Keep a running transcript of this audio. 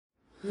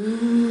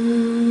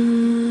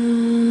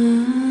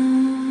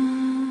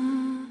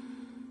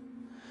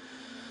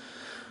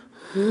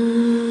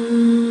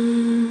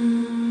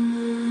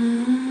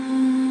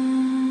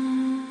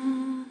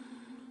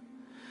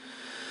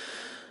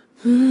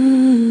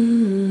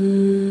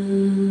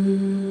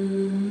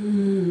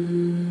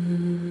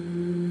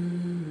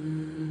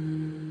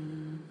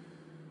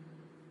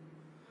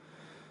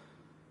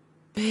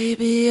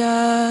Baby,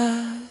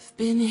 I've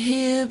been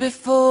here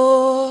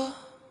before.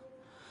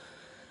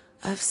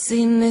 I've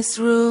seen this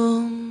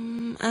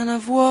room and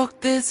I've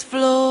walked this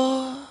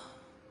floor.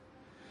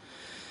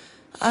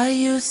 I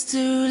used to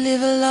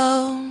live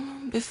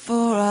alone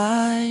before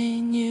I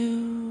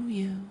knew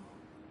you.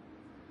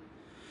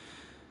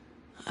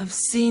 I've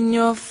seen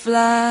your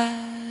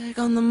flag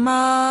on the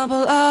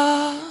marble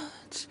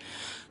arch,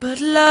 but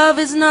love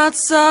is not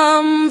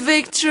some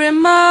victory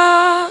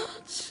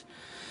march.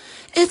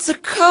 It's a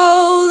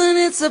cold and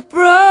it's a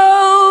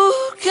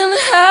broken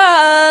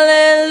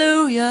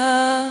hallelujah.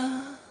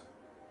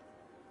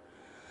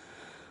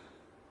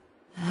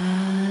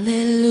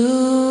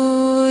 Hallelujah.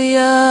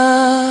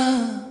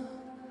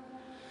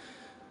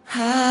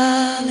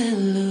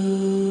 Hallelujah.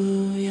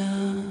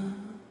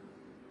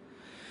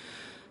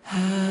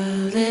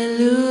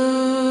 Hallelujah.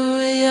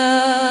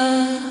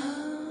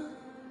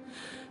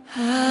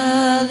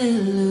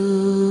 Hallelujah.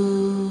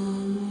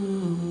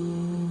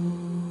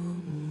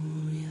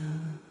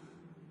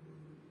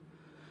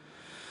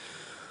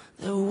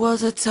 There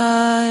was a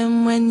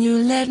time when you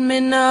let me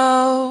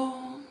know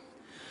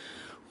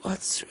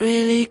what's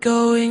really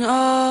going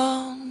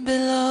on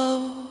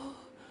below,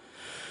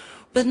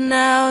 but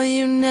now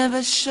you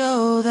never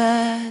show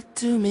that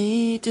to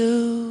me,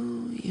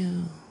 do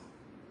you?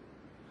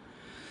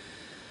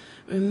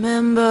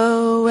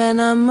 Remember when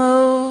I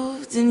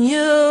moved in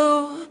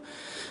you,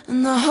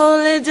 and the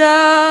holy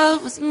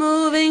dove was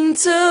moving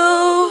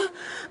too,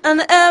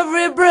 and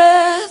every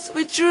breath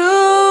we drew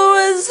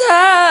was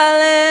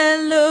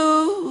hallelujah.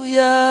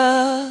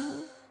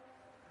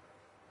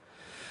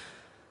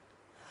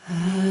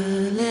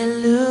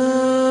 Hallelujah.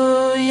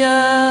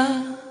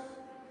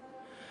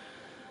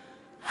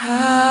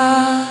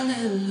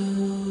 Hallelujah.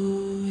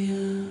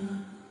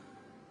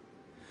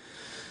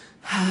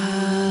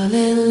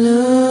 Hallelujah.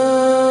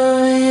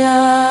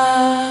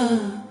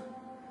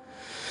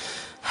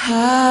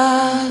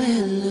 Hallelujah.